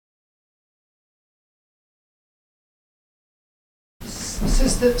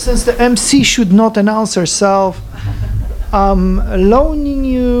Since the MC should not announce herself, I'm loaning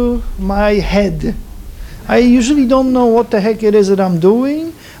you my head. I usually don't know what the heck it is that I'm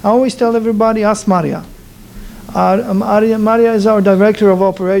doing. I always tell everybody, ask Maria. Maria is our director of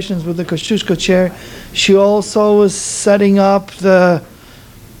operations with the Kościuszko chair. She also is setting up the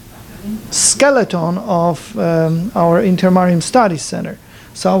skeleton of our Intermarium Studies Center.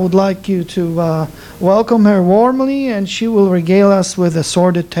 So I would like you to welcome her warmly, and she will regale us with a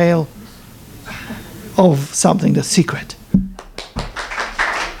sordid tale of something that's secret.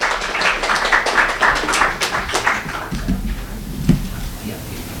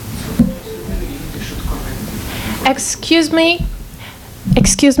 Excuse me,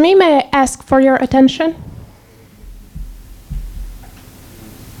 may I ask for your attention?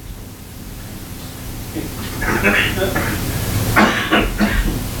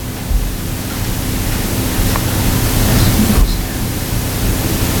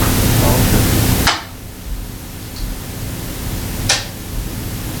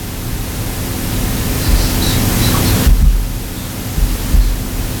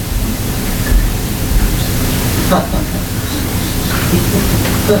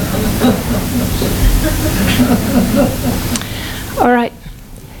 All right.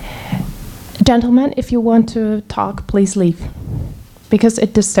 Gentlemen, if you want to talk, please leave, because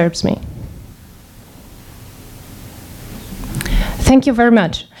it disturbs me. Thank you very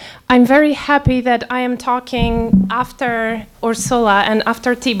much. I'm very happy that I am talking after Ursula and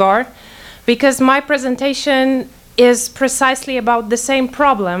after Tibor, because my presentation is precisely about the same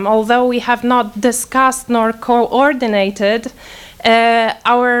problem, although we have not discussed nor coordinated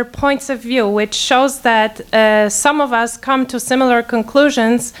our points of view, which shows that some of us come to similar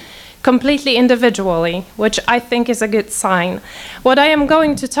conclusions completely individually, which I think is a good sign. What I am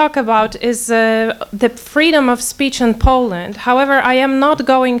going to talk about is the freedom of speech in Poland. However, I am not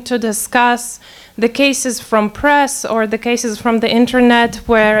going to discuss the cases from press or the cases from the internet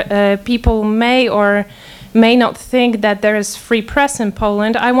where people may or may not think that there is free press in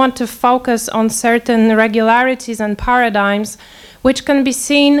Poland. I want to focus on certain regularities and paradigms which can be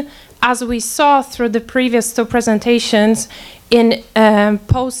seen, as we saw through the previous two presentations, in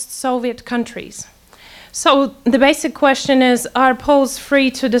post-Soviet countries. So the basic question is, are Poles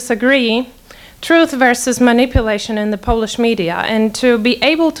free to disagree? Truth versus manipulation in the Polish media. And to be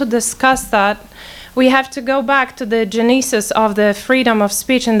able to discuss that, we have to go back to the genesis of the freedom of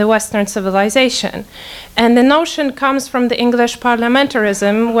speech in the Western civilization. And the notion comes from the English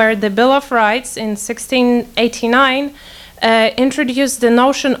parliamentarism, where the Bill of Rights in 1689 introduced the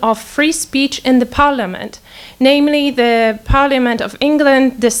notion of free speech in the parliament. Namely, the Parliament of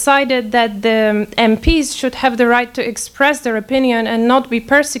England decided that the MPs should have the right to express their opinion and not be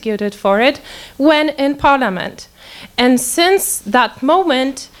persecuted for it when in parliament. And since that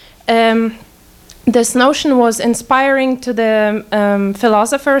moment, this notion was inspiring to the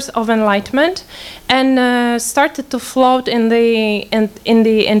philosophers of Enlightenment and started to float in the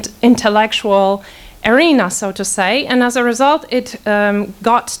intellectual arena, so to say, and as a result it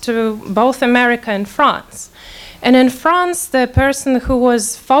got to both America and France. And in France, the person who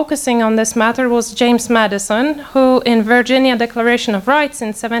was focusing on this matter was James Madison, who in Virginia Declaration of Rights in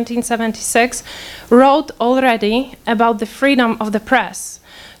 1776 wrote already about the freedom of the press.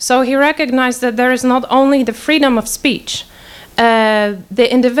 So he recognized that there is not only the freedom of speech, the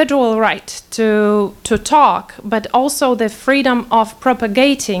individual right to talk, but also the freedom of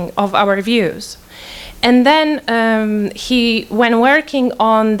propagating of our views. And then when working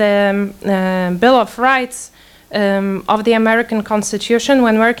on the Bill of Rights of the American Constitution,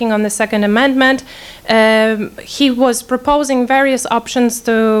 when working on the Second Amendment, he was proposing various options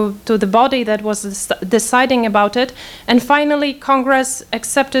to the body that was deciding about it. And finally, Congress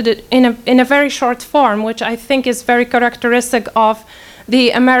accepted it in a very short form, which I think is very characteristic of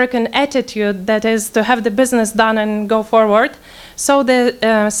the American attitude, that is to have the business done and go forward. So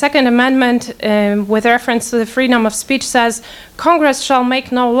the Second Amendment, with reference to the freedom of speech, says, Congress shall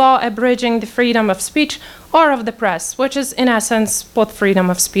make no law abridging the freedom of speech or of the press, which is in essence what freedom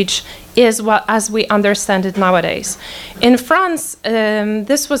of speech is, as we understand it nowadays. In France,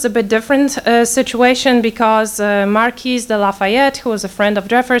 this was a bit different situation, because Marquis de Lafayette, who was a friend of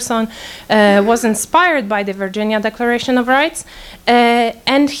Jefferson, was inspired by the Virginia Declaration of Rights,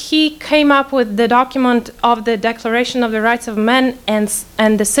 and he came up with the document of the Declaration of the Rights of Man and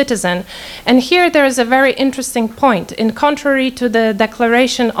the Citizen. And here there is a very interesting point. In contrary to the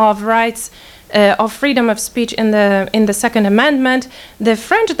Declaration of Rights of freedom of speech in the Second Amendment, the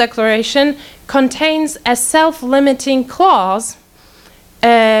French Declaration contains a self-limiting clause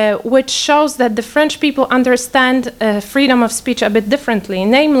which shows that the French people understand freedom of speech a bit differently.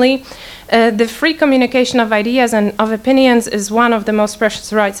 Namely, the free communication of ideas and of opinions is one of the most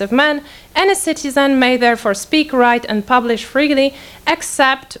precious rights of man. Any citizen may therefore speak, write, and publish freely,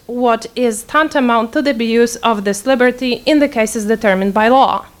 except what is tantamount to the abuse of this liberty in the cases determined by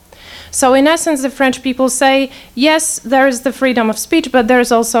law. So in essence, the French people say, yes, there is the freedom of speech, but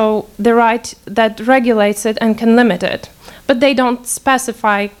there's also the right that regulates it and can limit it. But they don't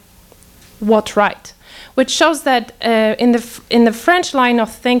specify what right, which shows that in the French line of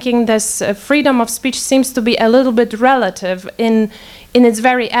thinking, this freedom of speech seems to be a little bit relative in its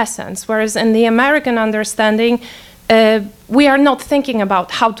very essence, whereas in the American understanding, we are not thinking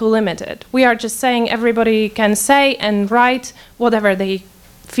about how to limit it. We are just saying everybody can say and write whatever they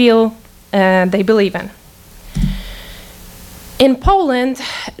feel they believe in. In Poland,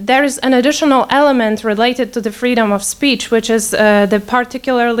 there is an additional element related to the freedom of speech, which is the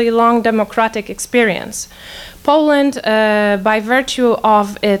particularly long democratic experience. Poland, by virtue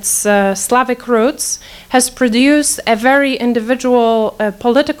of its Slavic roots, has produced a very individual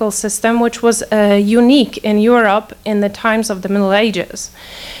political system which was unique in Europe in the times of the Middle Ages.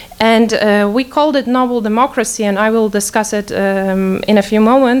 And we called it noble democracy, and I will discuss it in a few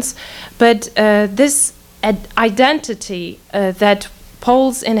moments. But this identity that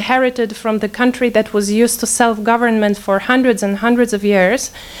Poles inherited from the country that was used to self-government for hundreds and hundreds of years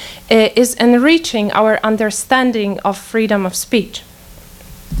is enriching our understanding of freedom of speech.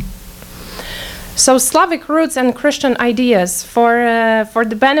 So Slavic roots and Christian ideas, for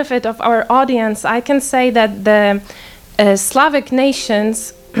the benefit of our audience, I can say that the Slavic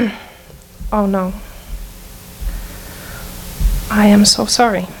nations oh no, I am so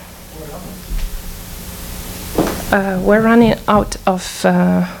sorry. We're running out of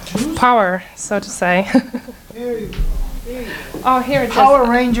power, so to say. Here you go. Oh, here it is. Power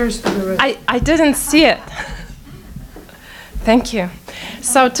Rangers to the right. I didn't see it. Thank you.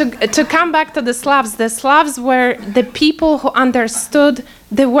 So to come back to the Slavs were the people who understood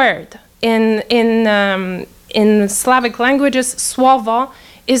the word. In Slavic languages, słowo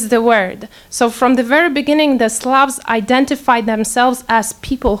is the word. So from the very beginning, the Slavs identified themselves as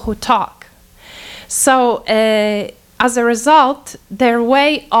people who talk. So as a result, their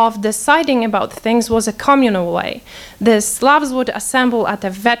way of deciding about things was a communal way. The Slavs would assemble at a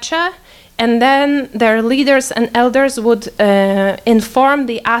veche, and then their leaders and elders would inform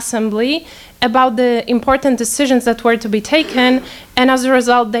the assembly about the important decisions that were to be taken, and as a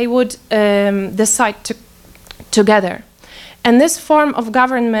result, they would decide together. And this form of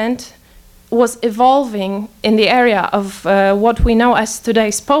government was evolving in the area of what we know as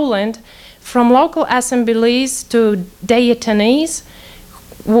today's Poland, from local assemblies to dietanies,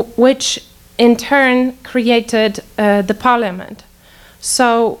 which in turn created the parliament.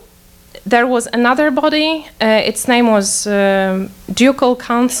 So there was another body, its name was Ducal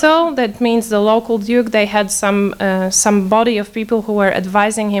Council. That means the local duke, they had some body of people who were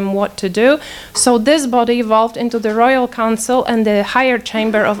advising him what to do. So this body evolved into the Royal Council and the higher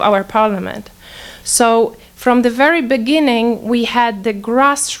chamber of our parliament. So from the very beginning, we had the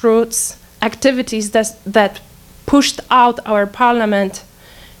grassroots activities that pushed out our parliament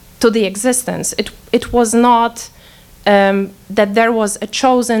to the existence. It was not that there was a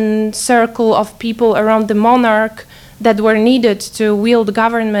chosen circle of people around the monarch that were needed to wield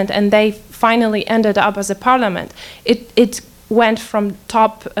government, and they finally ended up as a parliament. It went from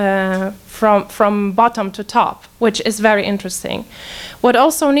top, from bottom to top, which is very interesting. What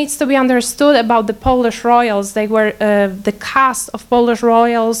also needs to be understood about the Polish royals, they were the caste of Polish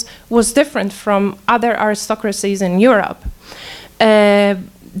royals was different from other aristocracies in Europe.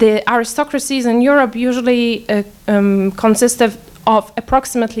 The aristocracies in Europe usually consisted of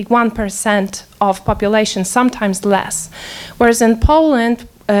approximately 1% of population, sometimes less. Whereas in Poland,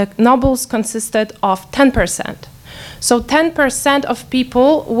 nobles consisted of 10%. So 10% of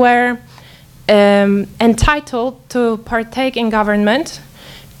people were entitled to partake in government,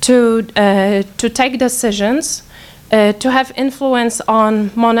 to take decisions, to have influence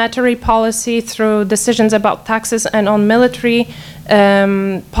on monetary policy through decisions about taxes, and on military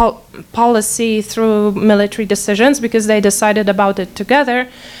policy through military decisions, because they decided about it together.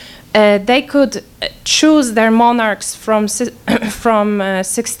 They could choose their monarchs from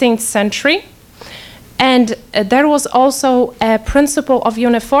 16th century. And there was also a principle of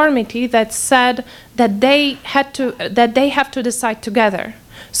uniformity that said that they have to decide together.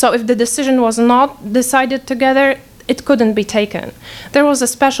 So if the decision was not decided together, it couldn't be taken. There was a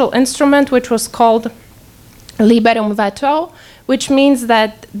special instrument which was called liberum veto, which means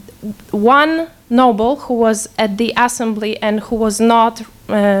that one noble who was at the assembly and who was not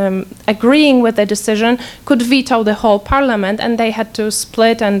agreeing with the decision could veto the whole parliament, and they had to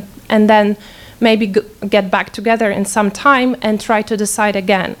split and then maybe get back together in some time and try to decide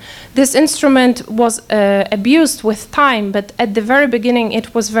again. This instrument was abused with time, but at the very beginning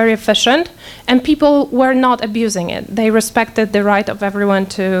it was very efficient, and people were not abusing it. They respected the right of everyone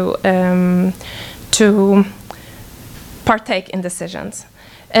to partake in decisions.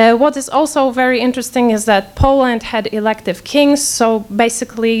 What is also very interesting is that Poland had elective kings, so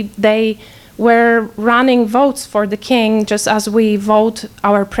basically they were running votes for the king just as we vote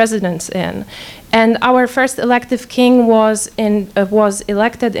our presidents in. And our first elective king was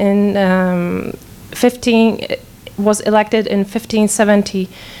elected in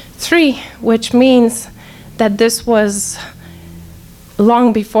 1573, which means that this was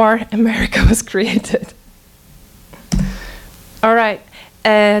long before America was created. All right.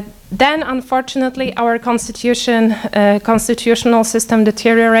 Then, unfortunately, our constitutional system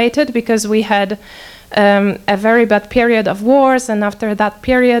deteriorated because we had a very bad period of wars, and after that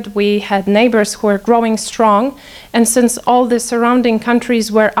period we had neighbors who were growing strong, and since all the surrounding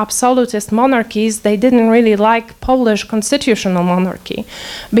countries were absolutist monarchies, they didn't really like Polish constitutional monarchy,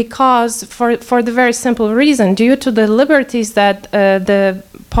 because for the very simple reason, due to the liberties that the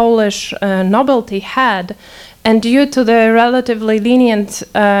Polish nobility had, and due to the relatively lenient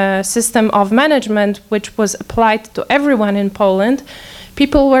system of management which was applied to everyone in Poland,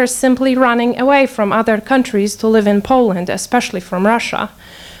 people were simply running away from other countries to live in Poland, especially from Russia,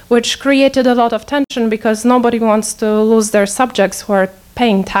 which created a lot of tension because nobody wants to lose their subjects who are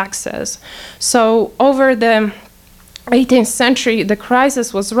paying taxes. So over the 18th century, the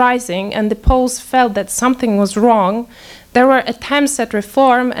crisis was rising and the Poles felt that something was wrong. There were attempts at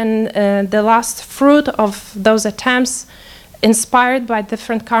reform, and the last fruit of those attempts, inspired by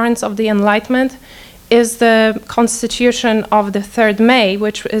different currents of the Enlightenment, is the Constitution of the 3rd May,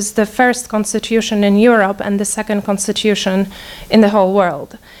 which is the first constitution in Europe and the second constitution in the whole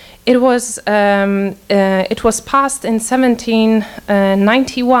world. It was passed in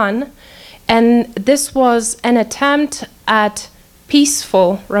 1791, and this was an attempt at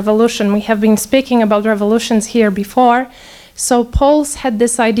peaceful revolution. We have been speaking about revolutions here before. So Poles had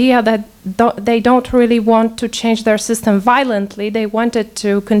this idea that they don't really want to change their system violently. They wanted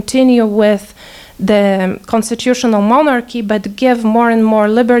to continue with the constitutional monarchy, but give more and more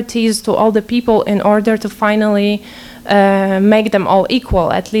liberties to all the people in order to finally make them all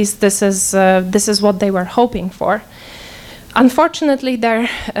equal. At least this is what they were hoping for. Unfortunately, their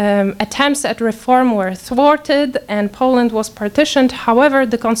attempts at reform were thwarted and Poland was partitioned. However,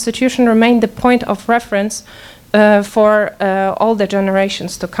 the constitution remained the point of reference for all the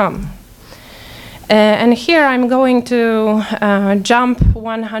generations to come. And here I'm going to jump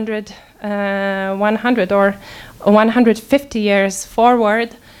 100 or 150 years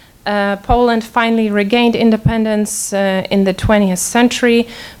forward. Poland finally regained independence in the 20th century.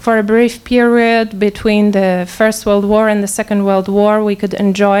 For a brief period between the First World War and the Second World War, we could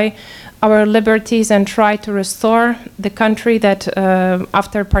enjoy our liberties and try to restore the country that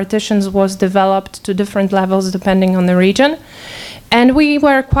after partitions was developed to different levels depending on the region. And we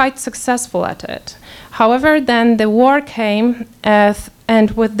were quite successful at it. However, then the war came,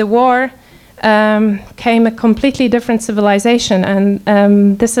 and with the war came a completely different civilization,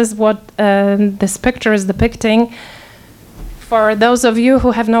 and this is what this picture is depicting. For those of you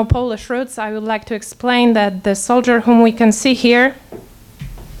who have no Polish roots, I would like to explain that the soldier whom we can see here,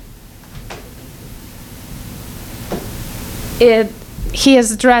 he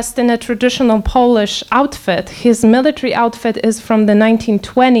is dressed in a traditional Polish outfit. His military outfit is from the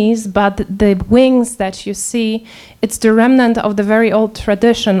 1920s, but the wings that you see, it's the remnant of the very old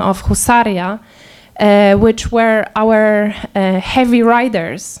tradition of husaria, which were our heavy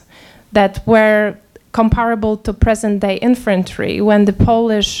riders that were comparable to present-day infantry. When the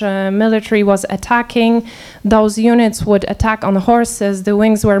Polish military was attacking, those units would attack on horses. The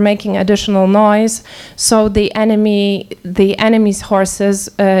wings were making additional noise, so the enemy's horses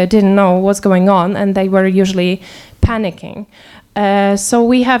didn't know what's going on, and they were usually panicking. So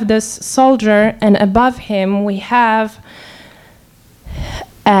we have this soldier, and above him we have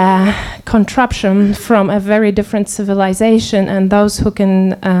a contraption from a very different civilization, and those who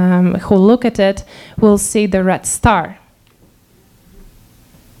can who look at it will see the red star.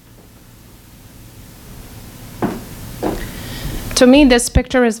 To me, this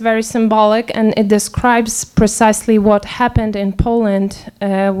picture is very symbolic, and it describes precisely what happened in Poland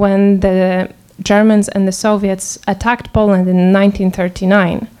when the Germans and the Soviets attacked Poland in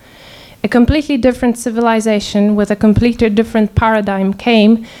 1939. A completely different civilization with a completely different paradigm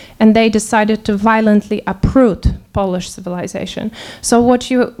came, and they decided to violently uproot Polish civilization. So what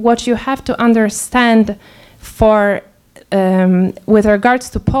you have to understand for with regards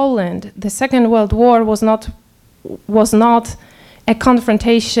to Poland, the Second World War was not a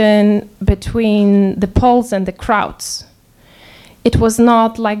confrontation between the Poles and the crowds. It was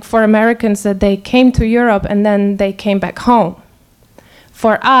not like for Americans that they came to Europe and then they came back home.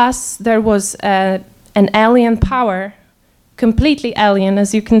 For us, there was an alien power, completely alien,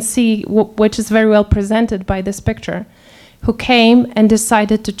 as you can see, which is very well presented by this picture, who came and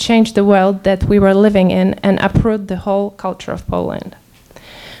decided to change the world that we were living in and uproot the whole culture of Poland.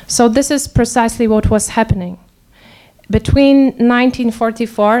 So this is precisely what was happening. Between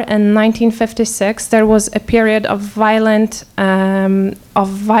 1944 and 1956, there was a period of violent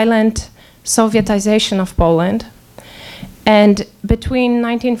Sovietization of Poland. And between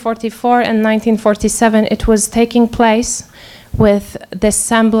 1944 and 1947, it was taking place with the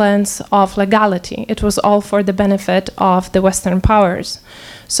semblance of legality. It was all for the benefit of the Western powers.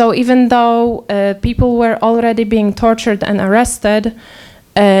 So even though people were already being tortured and arrested,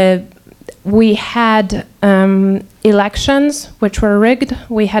 we had elections which were rigged,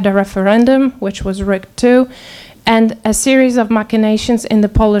 we had a referendum which was rigged too, and a series of machinations in the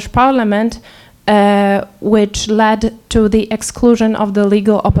Polish parliament which led to the exclusion of the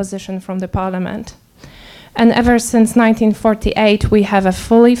legal opposition from the parliament. And ever since 1948, we have a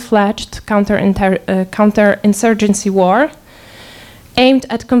fully fledged counter-insurgency war aimed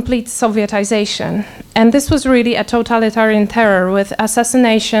at complete Sovietization. And this was really a totalitarian terror with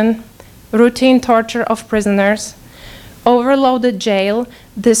assassination, routine torture of prisoners, overloaded jail.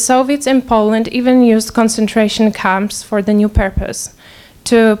 The Soviets in Poland even used concentration camps for the new purpose,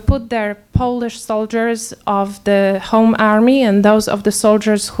 to put their Polish soldiers of the home army and those of the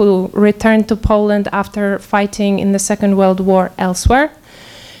soldiers who returned to Poland after fighting in the Second World War elsewhere.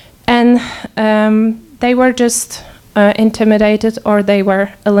 And they were just intimidated or they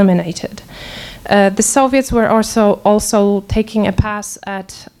were eliminated. The Soviets were also taking a pass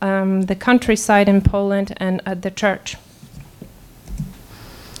at the countryside in Poland and at the church.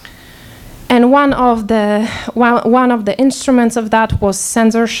 And one of the instruments of that was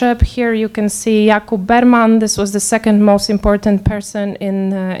censorship. Here you can see Jakub Berman. This was the second most important person in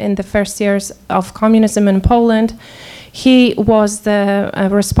the first years of communism in Poland. He was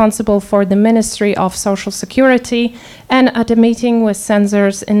responsible for the Ministry of Social Security. And at a meeting with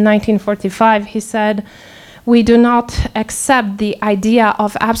censors in 1945, he said, "We do not accept the idea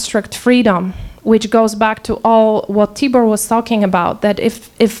of abstract freedom," which goes back to all what Tibor was talking about, that if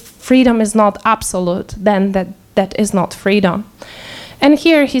freedom is not absolute, then that is not freedom. And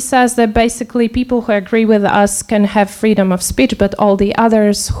here he says that basically people who agree with us can have freedom of speech, but all the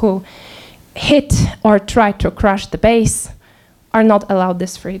others who hit or try to crush the base are not allowed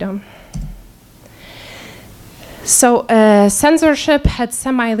this freedom. So censorship had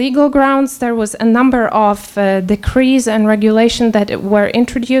semi-legal grounds. There was a number of decrees and regulations that were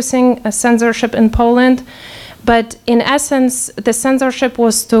introducing censorship in Poland. But in essence, the censorship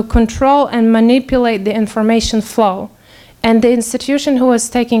was to control and manipulate the information flow. And the institution who was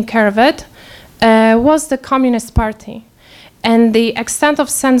taking care of it was the Communist Party. And the extent of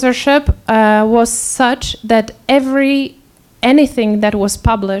censorship was such that anything that was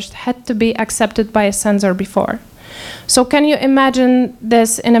published had to be accepted by a censor before. So can you imagine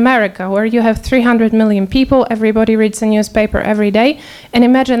this in America, where you have 300 million people, everybody reads a newspaper every day, and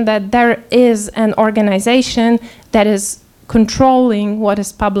imagine that there is an organization that is controlling what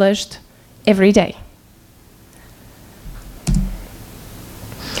is published every day.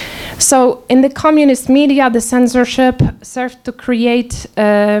 So in the communist media, the censorship served to create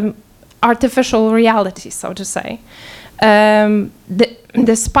artificial reality, so to say.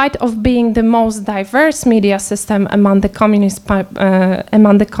 Despite of being the most diverse media system among the communist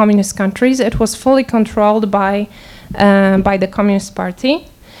countries, it was fully controlled by the Communist Party,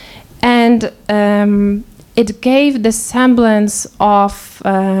 and it gave the semblance of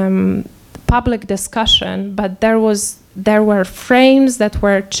public discussion, but there were frames that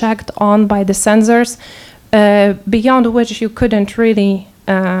were checked on by the censors, beyond which you couldn't really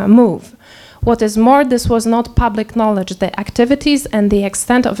move. What is more, this was not public knowledge. The activities and the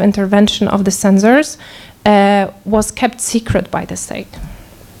extent of intervention of the censors was kept secret by the state.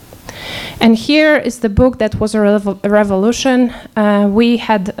 And here is the book that was a revolution. We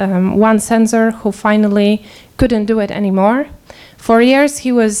had one censor who finally couldn't do it anymore. For years,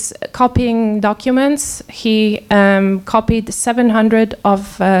 he was copying documents. He copied 700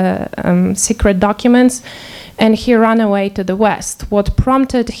 of secret documents, and he ran away to the West. What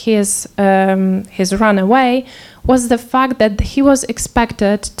prompted his run away was the fact that he was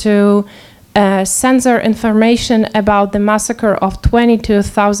expected to censor information about the massacre of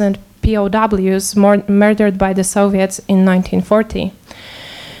 22,000 POWs murdered by the Soviets in 1940.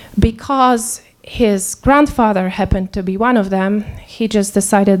 Because his grandfather happened to be one of them, he just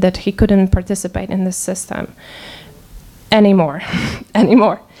decided that he couldn't participate in this system anymore.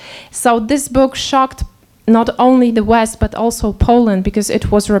 So this book shocked not only the West, but also Poland, because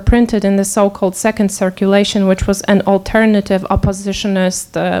it was reprinted in the so-called second circulation, which was an alternative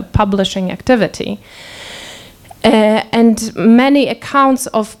oppositionist publishing activity. And many accounts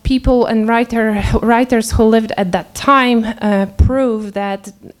of people and writers who lived at that time prove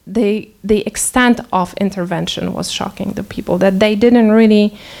that the extent of intervention was shocking the people, that they didn't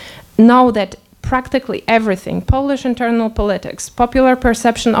really know that practically everything, Polish internal politics, popular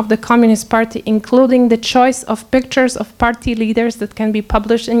perception of the Communist Party, including the choice of pictures of party leaders that can be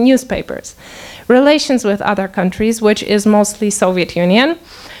published in newspapers, relations with other countries, which is mostly Soviet Union,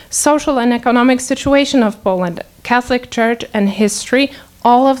 social and economic situation of Poland, Catholic Church and history,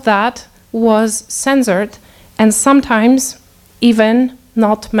 all of that was censored and sometimes even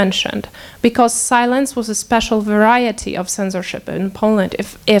not mentioned, because silence was a special variety of censorship in Poland.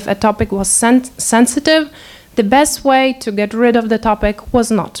 If a topic was sensitive, the best way to get rid of the topic was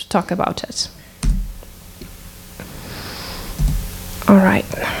not to talk about it. All right.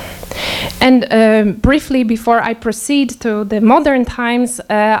 And briefly, before I proceed to the modern times,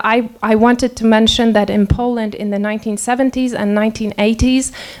 I wanted to mention that in Poland in the 1970s and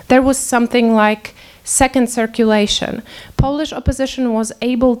 1980s, there was something like second circulation. Polish opposition was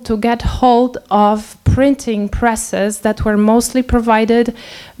able to get hold of printing presses that were mostly provided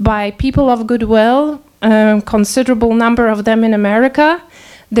by people of goodwill, considerable number of them in America.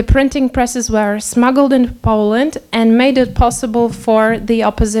 The printing presses were smuggled into Poland and made it possible for the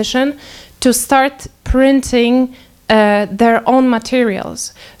opposition to start printing their own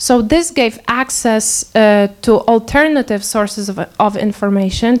materials. So this gave access to alternative sources of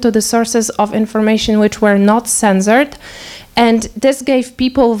information, to the sources of information which were not censored, and this gave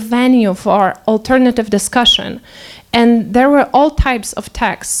people venue for alternative discussion. And there were all types of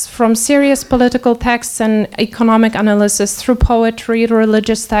texts, from serious political texts and economic analysis through poetry,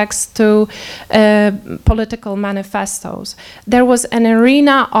 religious texts, to political manifestos. There was an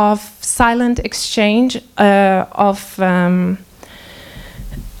arena of silent exchange of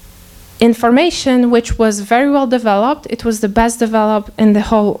information which was very well developed. It was the best developed in the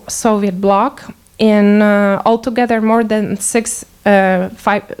whole Soviet bloc. In altogether more than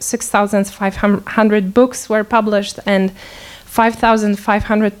 6,500 books were published and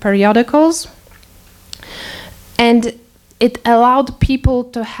 5,500 periodicals. And it allowed people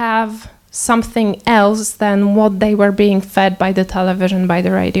to have something else than what they were being fed by the television, by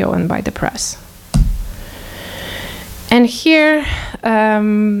the radio, and by the press. And here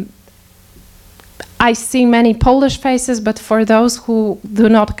I see many Polish faces, but for those who do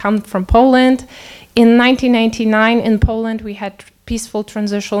not come from Poland, in 1989 in Poland we had peaceful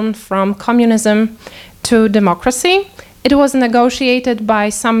transition from communism to democracy. It was negotiated by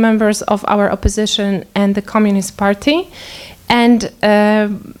some members of our opposition and the Communist Party. And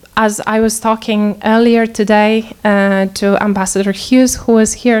as I was talking earlier today to Ambassador Hughes, who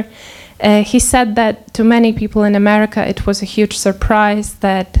was here, he said that to many people in America it was a huge surprise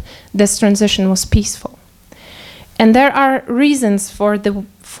that this transition was peaceful. And there are reasons for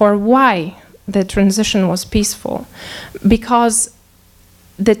why the transition was peaceful, because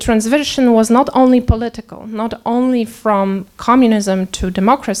the transition was not only political, not only from communism to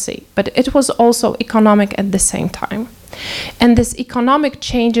democracy, but it was also economic at the same time. And these economic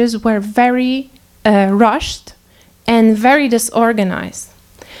changes were very rushed and very disorganized.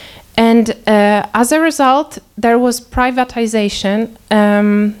 And as a result, there was privatization.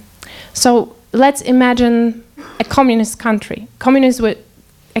 So let's imagine a communist country.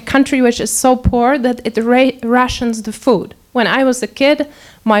 A country which is so poor that it rations the food. When I was a kid,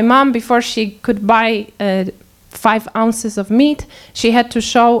 my mom, before she could buy 5 ounces of meat, she had to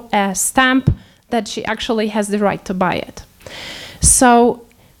show a stamp that she actually has the right to buy it. So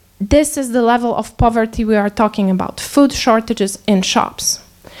this is the level of poverty we are talking about, food shortages in shops.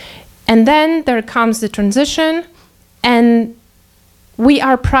 And then there comes the transition, and we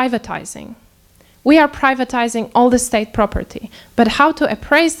are privatizing. We are privatizing all the state property. But how to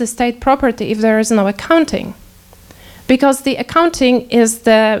appraise the state property if there is no accounting? Because the accounting is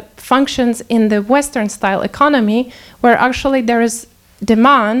the functions in the Western style economy, where actually there is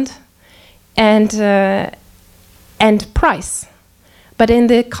demand and price. But in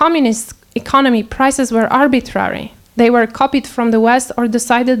the communist economy, prices were arbitrary. They were copied from the West or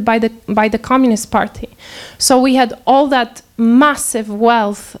decided by the Communist Party. So we had all that massive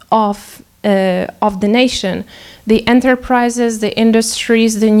wealth of the nation, the enterprises, the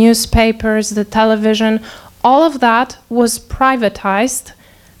industries, the newspapers, the television, all of that was privatized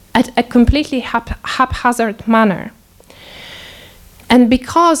at a completely haphazard manner. And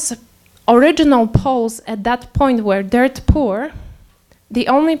because original Poles at that point were dirt poor, the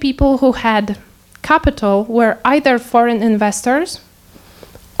only people who had capital were either foreign investors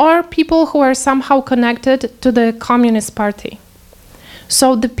or people who were somehow connected to the Communist Party.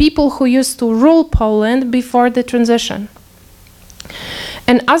 So the people who used to rule Poland before the transition.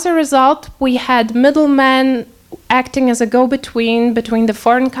 And as a result, we had middlemen acting as a go-between between the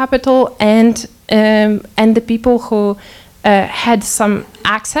foreign capital and the people who had some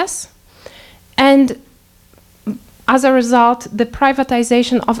access. And as a result, the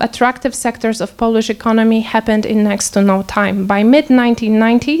privatization of attractive sectors of Polish economy happened in next to no time. By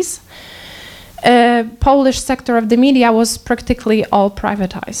mid-1990s, Polish sector of the media was practically all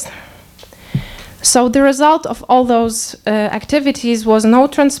privatized. So the result of all those activities was no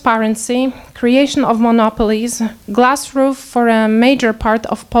transparency, creation of monopolies, glass roof for a major part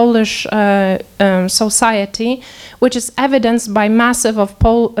of Polish society, which is evidenced by massive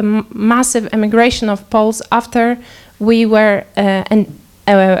emigration of Poles after we were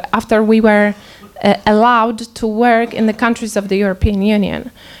allowed to work in the countries of the European Union.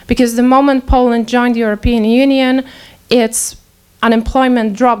 Because the moment Poland joined the European Union, its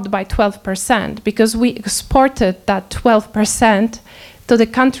unemployment dropped by 12% because we exported that 12% to the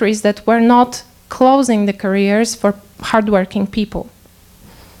countries that were not closing the careers for hardworking people.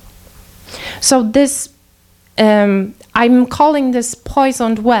 So this, I'm calling this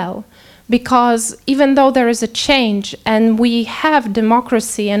poisoned well, because even though there is a change and we have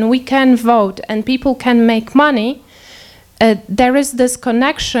democracy and we can vote and people can make money, there is this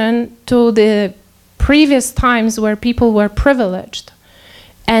connection to the previous times where people were privileged.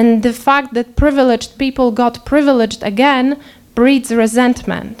 And the fact that privileged people got privileged again breeds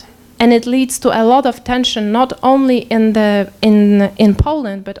resentment. And it leads to a lot of tension, not only in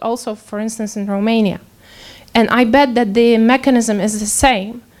Poland, but also, for instance, in Romania. And I bet that the mechanism is the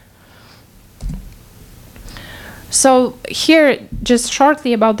same. So here, just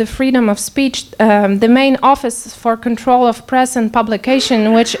shortly about the freedom of speech, the main Office for Control of Press and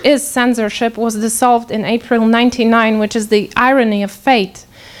Publication, which is censorship, was dissolved in April '99, which is the irony of fate,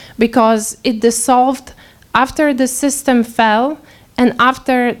 because it dissolved after the system fell and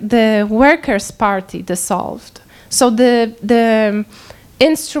after the Workers' Party dissolved. So the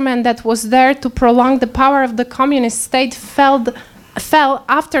instrument that was there to prolong the power of the communist state fell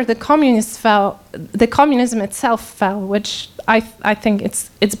after the communism itself fell, which I think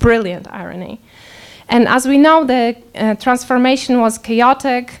it's brilliant irony. And as we know, the transformation was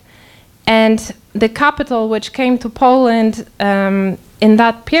chaotic, and the capital which came to Poland in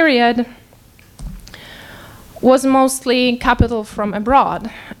that period was mostly capital from abroad.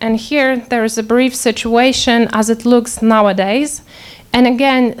 And here there is a brief situation as it looks nowadays. And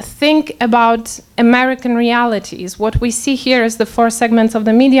again, think about American realities. What we see here is the 4 segments of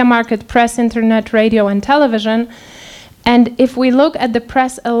the media market: press, internet, radio, and television. And if we look at the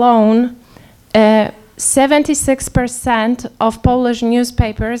press alone, 76% of Polish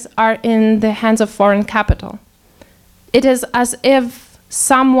newspapers are in the hands of foreign capital. It is as if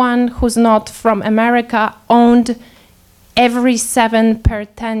someone who's not from America owned every 7 per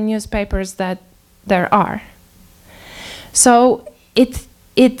 10 newspapers that there are. So it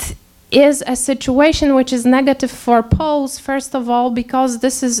is a situation which is negative for Poles, first of all, because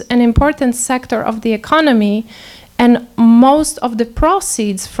this is an important sector of the economy, and most of the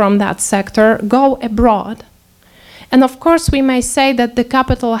proceeds from that sector go abroad. And of course, we may say that the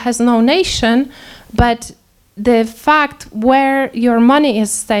capital has no nation, but the fact where your money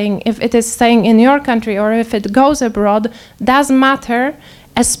is staying, if it is staying in your country or if it goes abroad, does matter,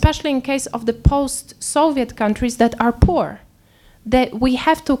 especially in case of the post-Soviet countries that are poor. That we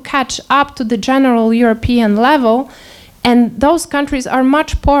have to catch up to the general European level, and those countries are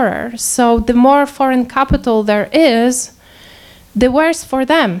much poorer. So the more foreign capital there is, the worse for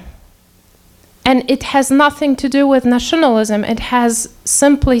them. And it has nothing to do with nationalism. It has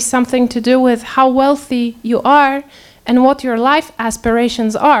simply something to do with how wealthy you are and what your life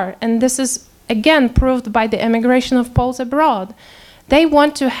aspirations are. And this is, again, proved by the emigration of Poles abroad. They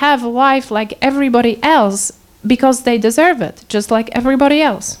want to have a life like everybody else, because they deserve it, just like everybody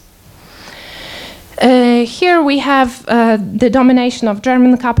else. Here we have the domination of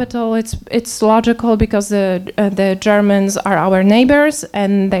German capital. It's logical because the Germans are our neighbors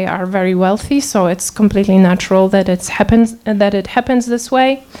and they are very wealthy, so it's completely natural that it happens this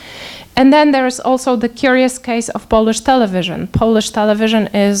way. And then there is also the curious case of Polish television. Polish television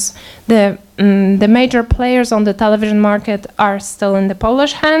is the major players on the television market are still in the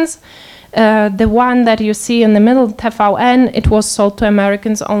Polish hands. The one that you see in the middle, TVN, it was sold to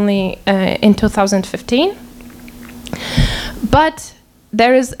Americans only in 2015. But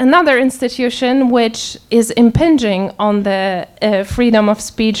there is another institution which is impinging on the freedom of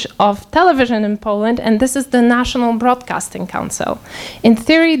speech of television in Poland, and this is the National Broadcasting Council. In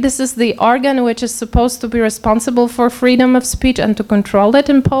theory, this is the organ which is supposed to be responsible for freedom of speech and to control it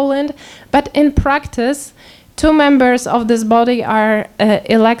in Poland, but in practice, 2 members of this body are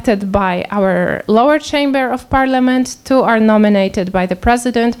elected by our lower chamber of parliament, 2 are nominated by the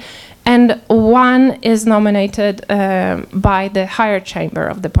president, and 1 is nominated by the higher chamber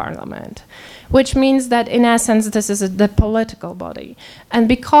of the parliament, which means that in essence this is the political body. And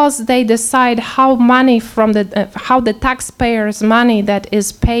because they decide how money from how the taxpayers' money that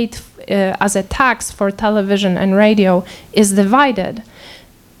is paid as a tax for television and radio is divided,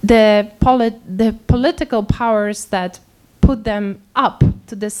 the political powers that put them up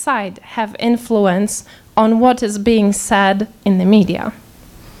to decide have influence on what is being said in the media.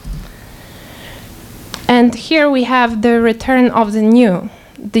 And here we have the return of the new.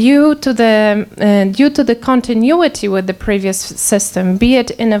 Due to the continuity with the previous system, be it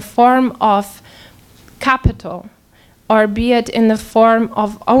in a form of capital or be it in the form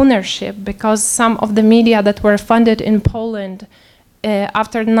of ownership, because some of the media that were funded in Poland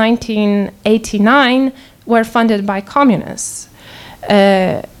after 1989 were funded by communists.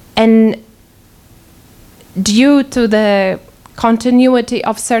 And due to the continuity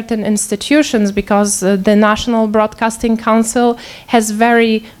of certain institutions, because the National Broadcasting Council has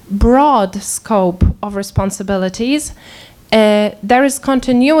very broad scope of responsibilities, there is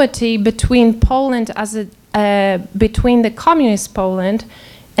continuity between Poland between the communist Poland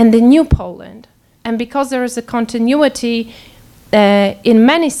and the new Poland. And because there is a continuity in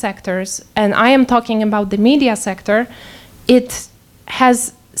many sectors, and I am talking about the media sector, it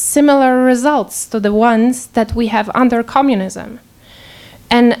has similar results to the ones that we have under communism.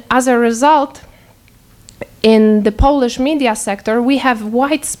 And as a result, in the Polish media sector, we have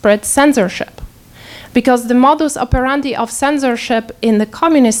widespread censorship. Because the modus operandi of censorship in the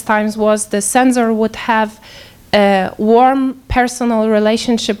communist times was the censor would have a warm personal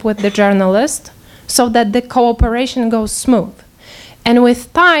relationship with the journalist so that the cooperation goes smooth. And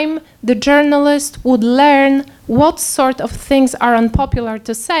with time, the journalist would learn what sort of things are unpopular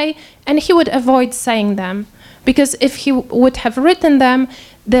to say, and he would avoid saying them. Because if he would have written them,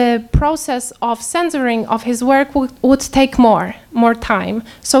 the process of censoring of his work would take more time.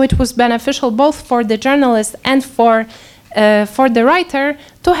 So it was beneficial both for the journalist and for the writer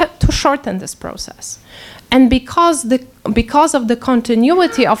to shorten this process. And because of the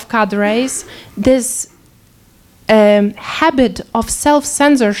continuity of cadres, this habit of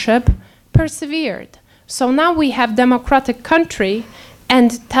self-censorship persevered. So now we have democratic country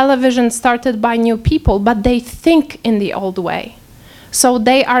and television started by new people, but they think in the old way. So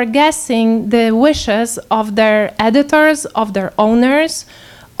they are guessing the wishes of their editors, of their owners,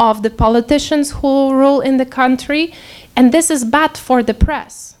 of the politicians who rule in the country, and this is bad for the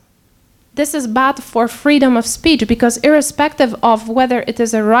press. This is bad for freedom of speech, because irrespective of whether it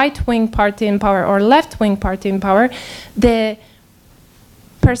is a right-wing party in power or left-wing party in power, the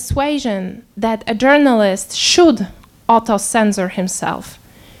persuasion that a journalist should auto-censor himself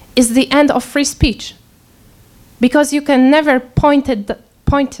is the end of free speech. Because you can never point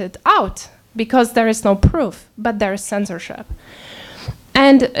it out, because there is no proof, but there is censorship.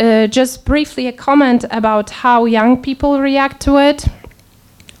 And just briefly a comment about how young people react to it.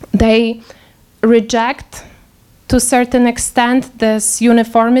 They reject, to a certain extent, this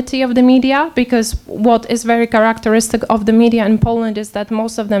uniformity of the media, because what is very characteristic of the media in Poland is that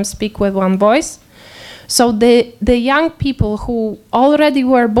most of them speak with one voice. So the young people who already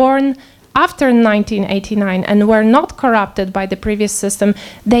were born after 1989 and were not corrupted by the previous system,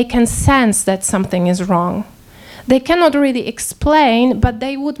 they can sense that something is wrong. They cannot really explain, but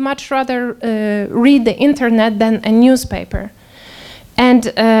they would much rather read the internet than a newspaper. And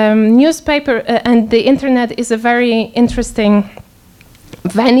and the internet is a very interesting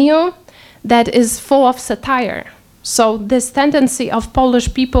venue that is full of satire. So this tendency of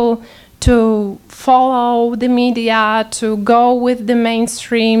Polish people to follow the media, to go with the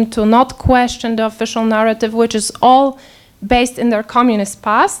mainstream, to not question the official narrative, which is all based in their communist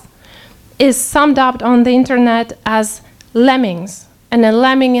past, is summed up on the internet as lemmings. And a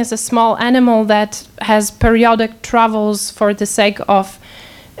lemming is a small animal that has periodic travels for the sake of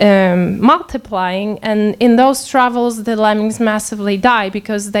multiplying, and in those travels the lemmings massively die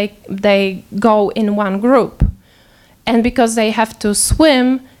because they go in one group. And because they have to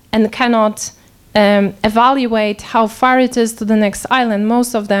swim and cannot evaluate how far it is to the next island,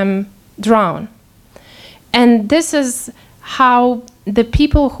 most of them drown. And this is how the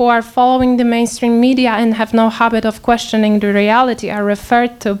people who are following the mainstream media and have no habit of questioning the reality are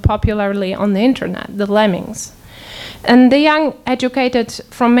referred to popularly on the internet, the lemmings. And the young educated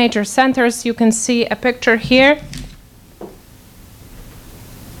from major centers, you can see a picture here.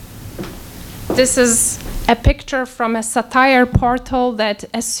 This is a picture from a satire portal that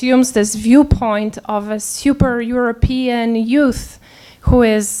assumes this viewpoint of a super European youth who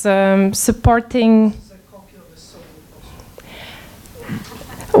is supporting.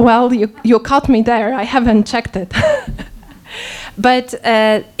 Well, you caught me there. I haven't checked it. But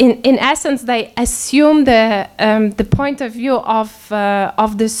in essence, they assume the point of view of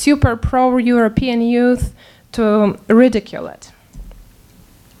the super pro-European youth to ridicule it.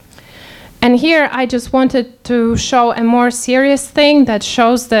 And here I just wanted to show a more serious thing that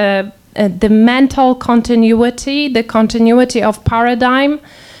shows the mental continuity, the continuity of paradigm,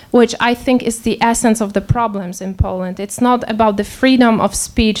 which I think is the essence of the problems in Poland. It's not about the freedom of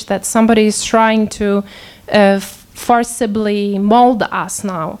speech that somebody is trying to forcibly mold us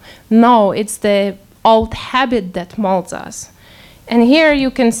now. No, it's the old habit that molds us. And here you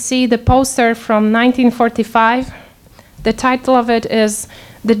can see the poster from 1945. The title of it is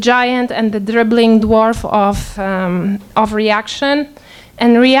 "The Giant and the Dribbling Dwarf of Reaction."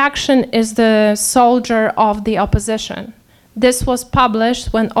 And Reaction is the soldier of the opposition. This was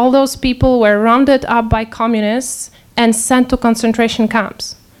published when all those people were rounded up by communists and sent to concentration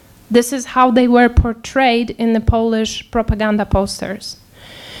camps. This is how they were portrayed in the Polish propaganda posters.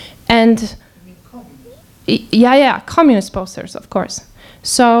 And yeah, communist posters, of course.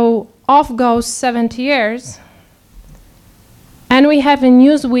 So off goes 70 years, and we have a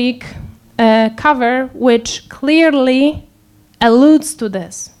Newsweek cover which clearly alludes to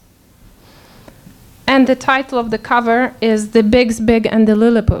this. And the title of the cover is "The Bigs Big and the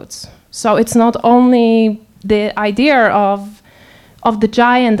Lilliputians." So it's not only the idea of the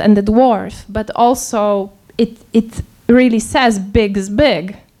giant and the dwarf, but also it really says Bigs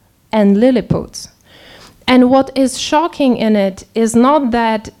Big and Lilliputians. And what is shocking in it is not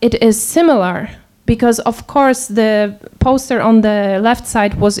that it is similar, because of course the poster on the left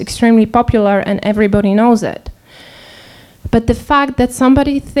side was extremely popular and everybody knows it. But the fact that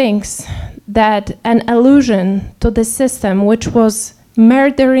somebody thinks that an allusion to the system which was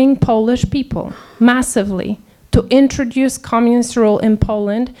murdering Polish people massively to introduce communist rule in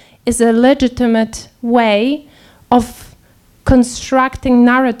Poland is a legitimate way of constructing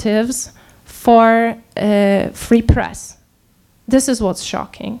narratives for free press. This is what's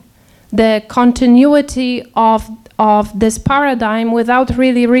shocking. The continuity of this paradigm without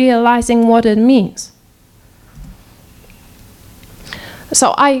really realizing what it means.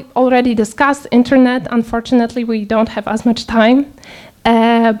 So I already discussed internet. Unfortunately, we don't have as much time.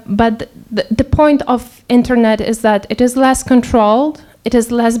 But the point of internet is that it is less controlled, it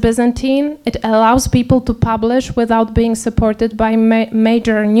is less Byzantine, it allows people to publish without being supported by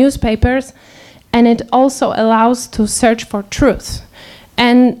major newspapers, and it also allows to search for truth.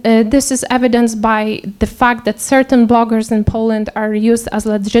 And this is evidenced by the fact that certain bloggers in Poland are used as a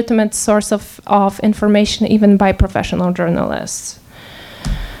legitimate source of information even by professional journalists.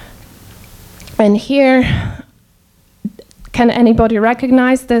 And here, can anybody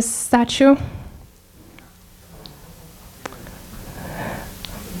recognize this statue?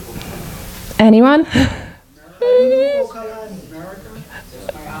 Anyone?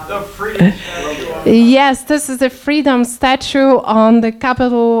 The freedom statue. Yes, this is the freedom statue on the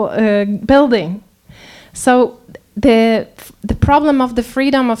Capitol building. So the problem of the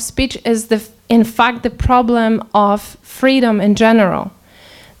freedom of speech is in fact the problem of freedom in general.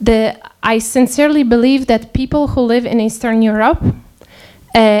 I sincerely believe that people who live in Eastern Europe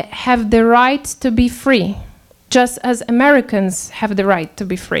have the right to be free, just as Americans have the right to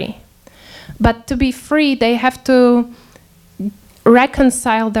be free. But to be free, they have to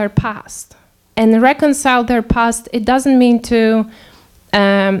reconcile their past. And reconcile their past, it doesn't mean to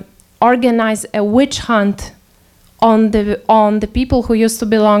organize a witch hunt on the people who used to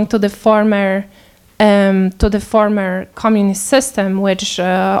belong to the former communist system, which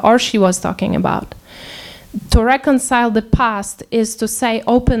Orsi was talking about. To reconcile the past is to say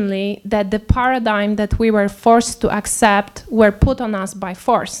openly that the paradigm that we were forced to accept were put on us by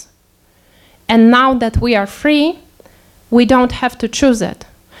force. And now that we are free, we don't have to choose it.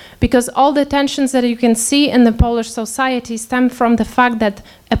 Because all the tensions that you can see in the Polish society stem from the fact that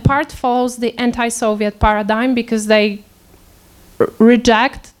a part follows the anti-Soviet paradigm because they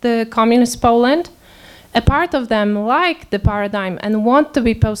reject the communist Poland. A part of them like the paradigm and want to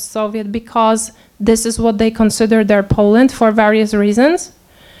be post-Soviet because this is what they consider their Poland for various reasons.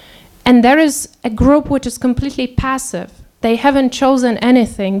 And there is a group which is completely passive. They haven't chosen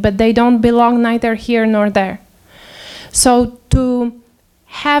anything, but they don't belong neither here nor there. So to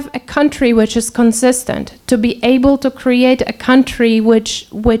have a country which is consistent, to be able to create a country which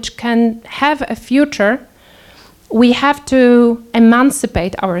can have a future, we have to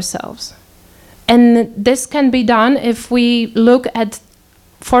emancipate ourselves. And this can be done if we look at,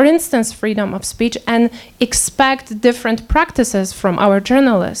 for instance, freedom of speech and expect different practices from our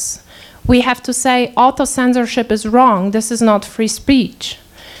journalists. We have to say auto-censorship is wrong, this is not free speech.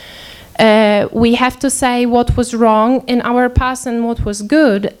 We have to say what was wrong in our past and what was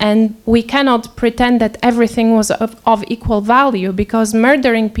good, and we cannot pretend that everything was of equal value, because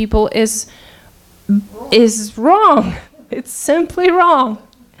murdering people is wrong. It's simply wrong.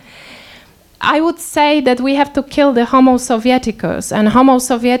 I would say that we have to kill the Homo Sovieticus, and Homo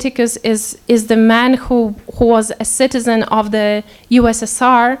Sovieticus is the man who was a citizen of the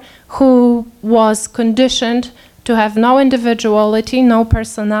USSR, who was conditioned to have no individuality, no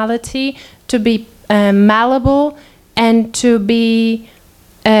personality, to be malleable, and to be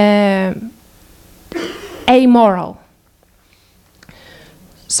amoral.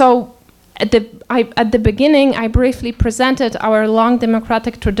 So at the beginning, I briefly presented our long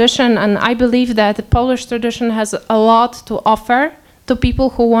democratic tradition, and I believe that the Polish tradition has a lot to offer to people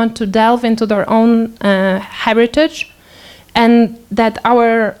who want to delve into their own heritage, and that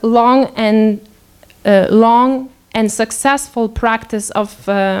our long and successful practice of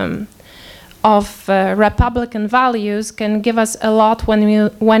Republican values can give us a lot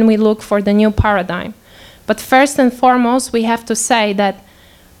when we look for the new paradigm. But first and foremost, we have to say that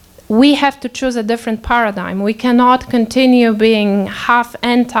we have to choose a different paradigm. We cannot continue being half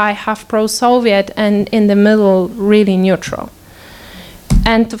anti, half pro-Soviet, and in the middle, really neutral.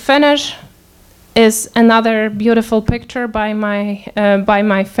 And to finish is another beautiful picture by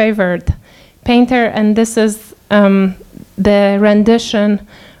my favorite painter, and this is the rendition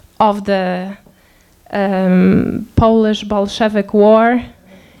of the Polish Bolshevik War.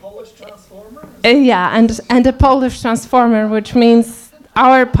 Polish transformer? Yeah, and the Polish transformer, which means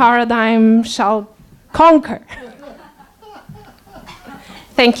our paradigm shall conquer.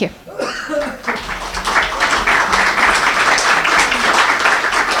 Thank you.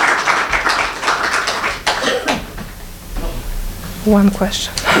 One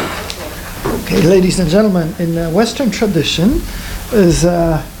question. Okay, ladies and gentlemen, in the Western tradition, is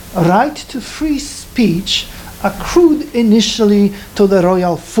right to free speech accrued initially to the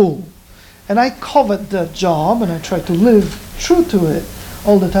royal fool. And I covet that job, and I try to live true to it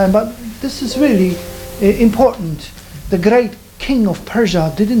all the time, but this is really important. The great king of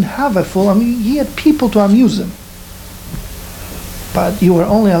Persia didn't have a fool. I mean, he had people to amuse him. But you were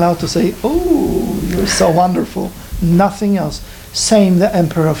only allowed to say, "Oh, you're so wonderful," nothing else. Same the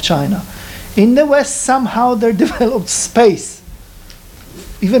emperor of China. In the West, somehow they developed space,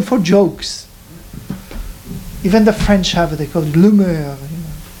 even for jokes. Even the French have it, they call it l'humour.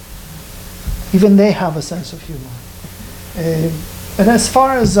 Even they have a sense of humor. And as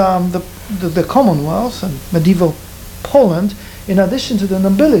far as the Commonwealth and medieval Poland, in addition to the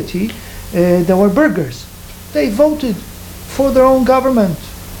nobility, there were burghers. They voted for their own government.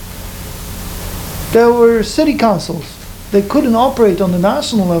 There were city councils. They couldn't operate on the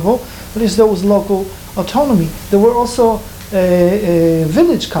national level, but at least there was local autonomy. There were also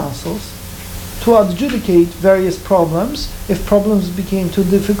village councils to adjudicate various problems. If problems became too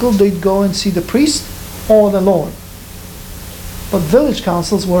difficult, they'd go and see the priest or the lord. But village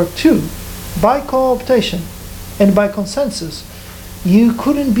councils worked too, by cooptation and by consensus. You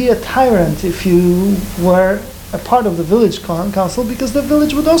couldn't be a tyrant if you were a part of the village council, because the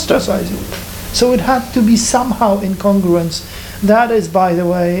village would ostracize you. So it had to be somehow in congruence. That is, by the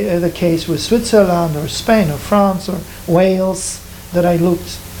way, the case with Switzerland or Spain or France or Wales, that I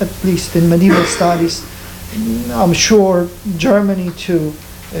looked at least in medieval studies. I'm sure Germany too.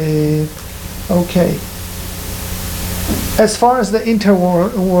 Okay. As far as the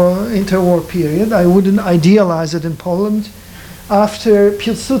interwar period, I wouldn't idealize it in Poland. After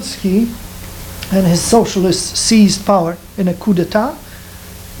Piłsudski and his socialists seized power in a coup d'etat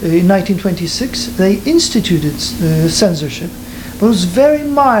in 1926, they instituted censorship. But it was very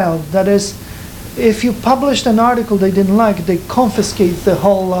mild. That is, if you published an article they didn't like, they confiscate the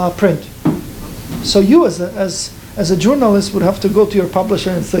whole print. So you, as a journalist, would have to go to your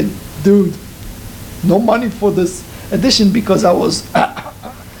publisher and say, dude, no money for this edition because I was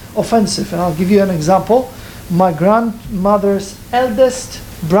offensive. And I'll give you an example. My grandmother's eldest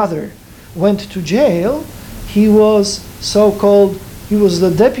brother went to jail. He was he was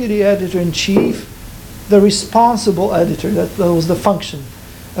the deputy editor-in-chief, the responsible editor, that was the function.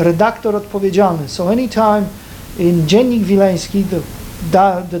 Redaktor odpowiedzialny. So anytime in Dziennik Wileński,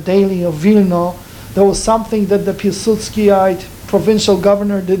 the daily of Wilno, there was something that the Piłsudskiite provincial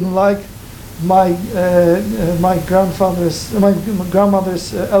governor didn't like, my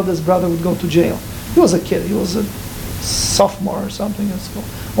grandmother's eldest brother would go to jail. He was a kid. He was a sophomore or something in school.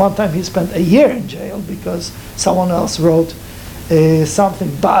 One time he spent a year in jail because someone else wrote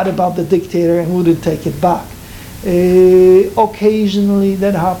something bad about the dictator and wouldn't take it back. Occasionally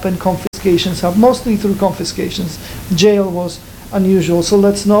that happened. Confiscations happened, mostly through confiscations. Jail was unusual. So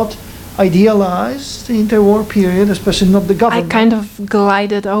let's not idealize the interwar period, especially not the government. I kind of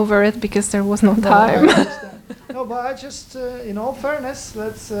glided over it because there was no time. No, but I just, in all fairness,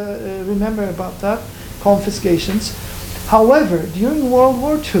 let's remember about that, confiscations. However, during World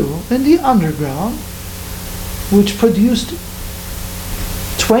War II, in the underground, which produced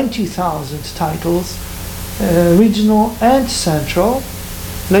 20,000 titles, regional and central,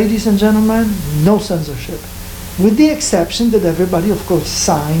 ladies and gentlemen, no censorship. With the exception that everybody, of course,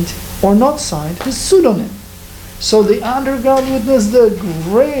 signed or not signed his pseudonym. So the underground witnessed the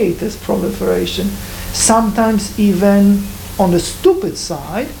greatest proliferation, sometimes even on the stupid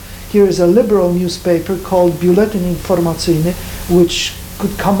side. Here is a liberal newspaper called Biuletyn Informacyjny, which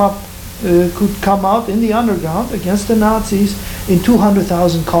could come out in the underground against the Nazis in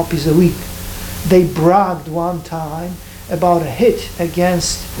 200,000 copies a week. They bragged one time about a hit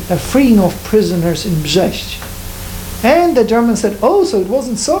against a freeing of prisoners in Brześć. And the Germans said, oh, so it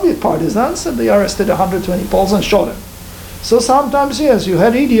wasn't Soviet partisans, and they arrested 120 Poles and shot them. So sometimes, yes, you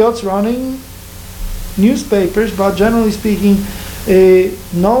had idiots running newspapers, but generally speaking,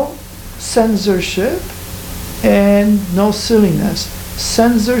 no censorship and no silliness.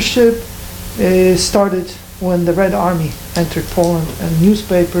 Censorship started when the Red Army entered Poland and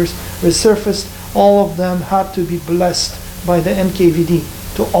newspapers resurfaced. All of them had to be blessed by the NKVD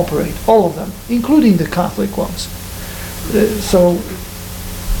to operate, all of them, including the Catholic ones. So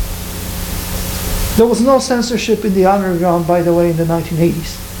there was no censorship in the underground, by the way, in the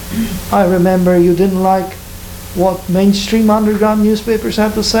 1980s. I remember you didn't like what mainstream underground newspapers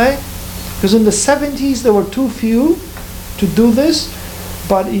had to say, because in the 70s there were too few to do this,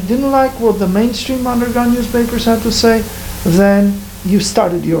 but you didn't like what the mainstream underground newspapers had to say, then you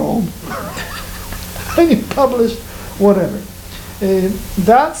started your own. And you published whatever.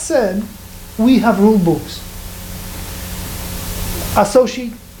 That said, we have rule books.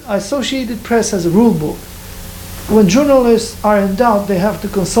 Associated Press has a rule book. When journalists are in doubt, they have to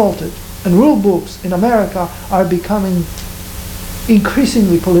consult it. And rule books in America are becoming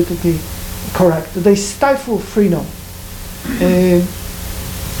increasingly politically correct. They stifle freedom.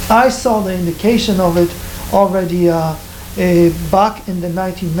 I saw the indication of it already back in the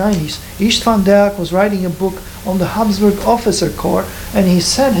 1990s. Istvan Deák was writing a book on the Habsburg officer corps, and he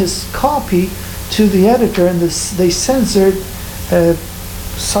sent his copy to the editor, and they censored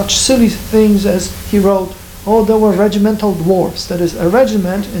such silly things as he wrote, oh, there were regimental dwarfs. That is, a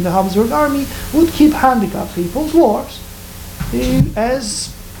regiment in the Habsburg army would keep handicapped people, dwarfs, as,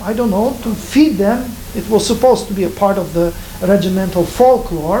 I don't know, to feed them. It was supposed to be a part of the regimental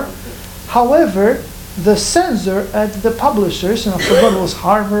folklore. However, the censor at the publishers, and I forgot it was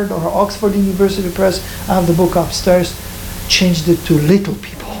Harvard or Oxford University Press, I have the book upstairs, changed it to little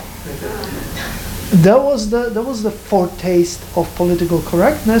people. That was the foretaste of political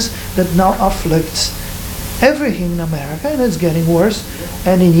correctness that now afflicts everything in America, and it's getting worse.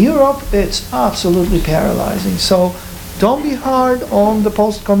 And in Europe, it's absolutely paralyzing. So don't be hard on the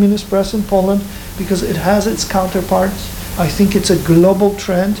post-communist press in Poland, because it has its counterparts. I think it's a global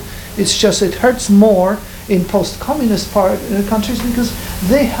trend. It's just it hurts more in post-communist countries because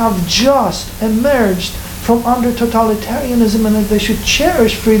they have just emerged from under totalitarianism, and they should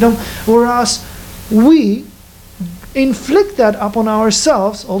cherish freedom, whereas we inflict that upon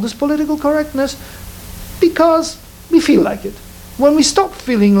ourselves, all this political correctness, because we feel like it. When we stop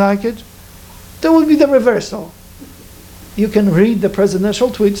feeling like it, there will be the reversal. You can read the presidential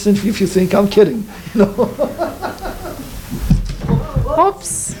tweets and if you think I'm kidding. You know?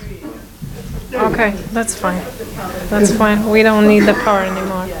 Oops. Okay, that's fine. That's fine. We don't need the power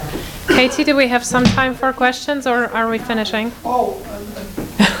anymore. Katie, do we have some time for questions, or are we finishing? Oh,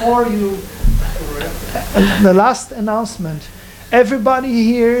 before you... the last announcement. Everybody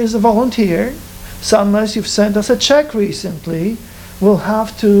here is a volunteer. So unless you've sent us a check recently, we'll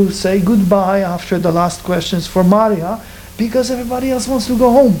have to say goodbye after the last questions for Maria, because everybody else wants to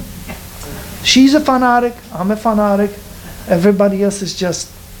go home. She's a fanatic, I'm a fanatic, everybody else is just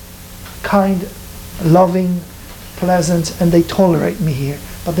kind, loving, pleasant, and they tolerate me here.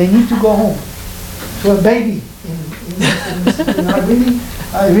 But they need to go home to a baby. And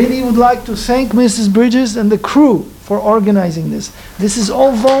I really would like to thank Mrs. Bridges and the crew for organizing this. This is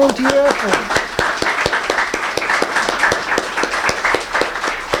all volunteer effort.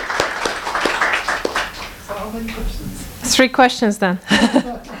 So how many questions? 3 questions then.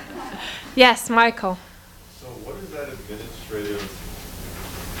 Yes, Michael. So what is that administrative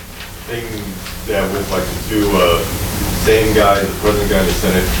thing that with like the two same guys, the president guy and the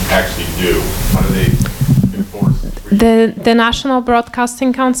Senate, actually do? How do they enforce? The National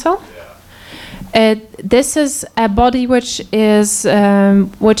Broadcasting Council? Yeah. This is a body which is a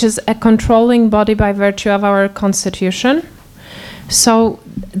controlling body by virtue of our constitution. So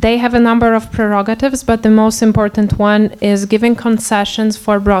they have a number of prerogatives, but the most important one is giving concessions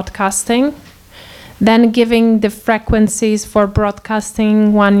for broadcasting, then giving the frequencies for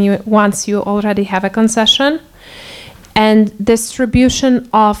broadcasting once you already have a concession, and distribution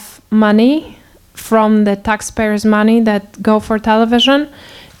of money from the taxpayers' money that go for television,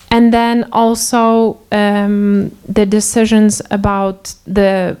 and then also the decisions about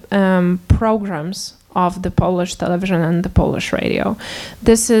the programs of the Polish television and the Polish radio.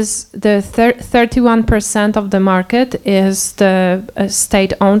 This is the 31% of the market is the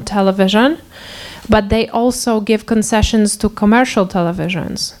state-owned television, but they also give concessions to commercial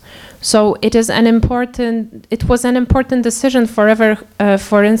televisions. So it was an important decision forever,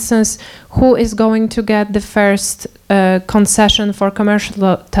 for instance, who is going to get the first concession for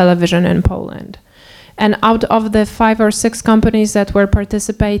commercial television in Poland. And out of the 5 or 6 companies that were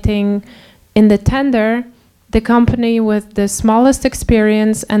participating in the tender, the company with the smallest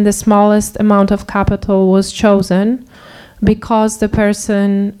experience and the smallest amount of capital was chosen because the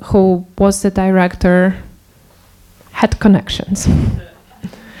person who was the director had connections,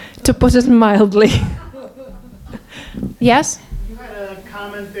 to put it mildly. Yes? You had a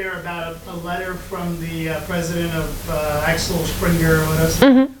comment there about a letter from the president of Axel Springer.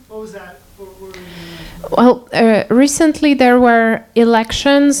 What was that? What were you doing? Well, recently there were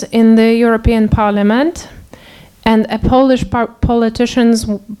elections in the European Parliament, and a Polish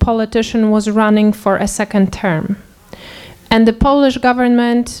politician was running for a second term. And the Polish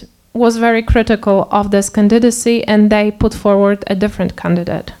government was very critical of this candidacy, and they put forward a different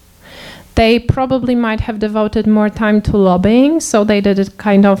candidate. They probably might have devoted more time to lobbying, so they did it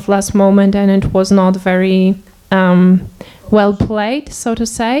kind of last moment, and it was not very well played, so to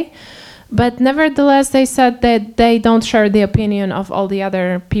say. But nevertheless, they said that they don't share the opinion of all the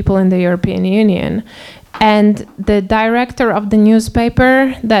other people in the European Union. And the director of the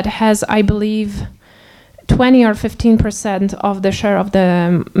newspaper that has, I believe, 20 or 15% of the share of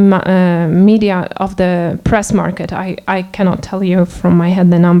the media, of the press market, I cannot tell you from my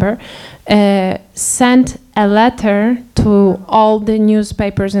head the number, sent a letter to all the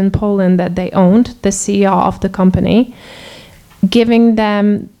newspapers in Poland that they owned, the CEO of the company, giving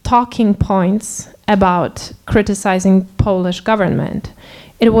them talking points about criticizing Polish government.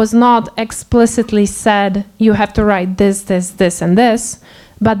 It was not explicitly said, you have to write this, this, this, and this,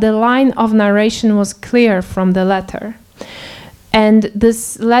 but the line of narration was clear from the letter. And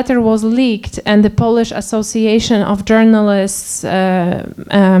this letter was leaked, and the Polish Association of Journalists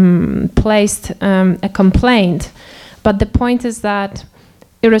placed a complaint. But the point is that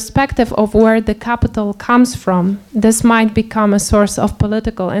irrespective of where the capital comes from, this might become a source of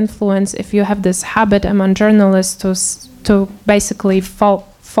political influence if you have this habit among journalists to basically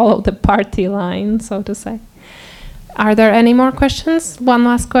follow the party line, so to say. Are there any more questions? One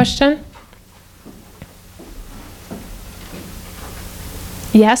last question.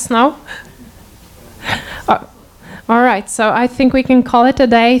 Yes, no? All right, so I think we can call it a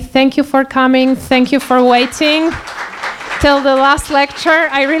day. Thank you for coming. Thank you for waiting till the last lecture.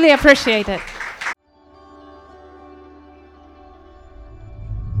 I really appreciate it.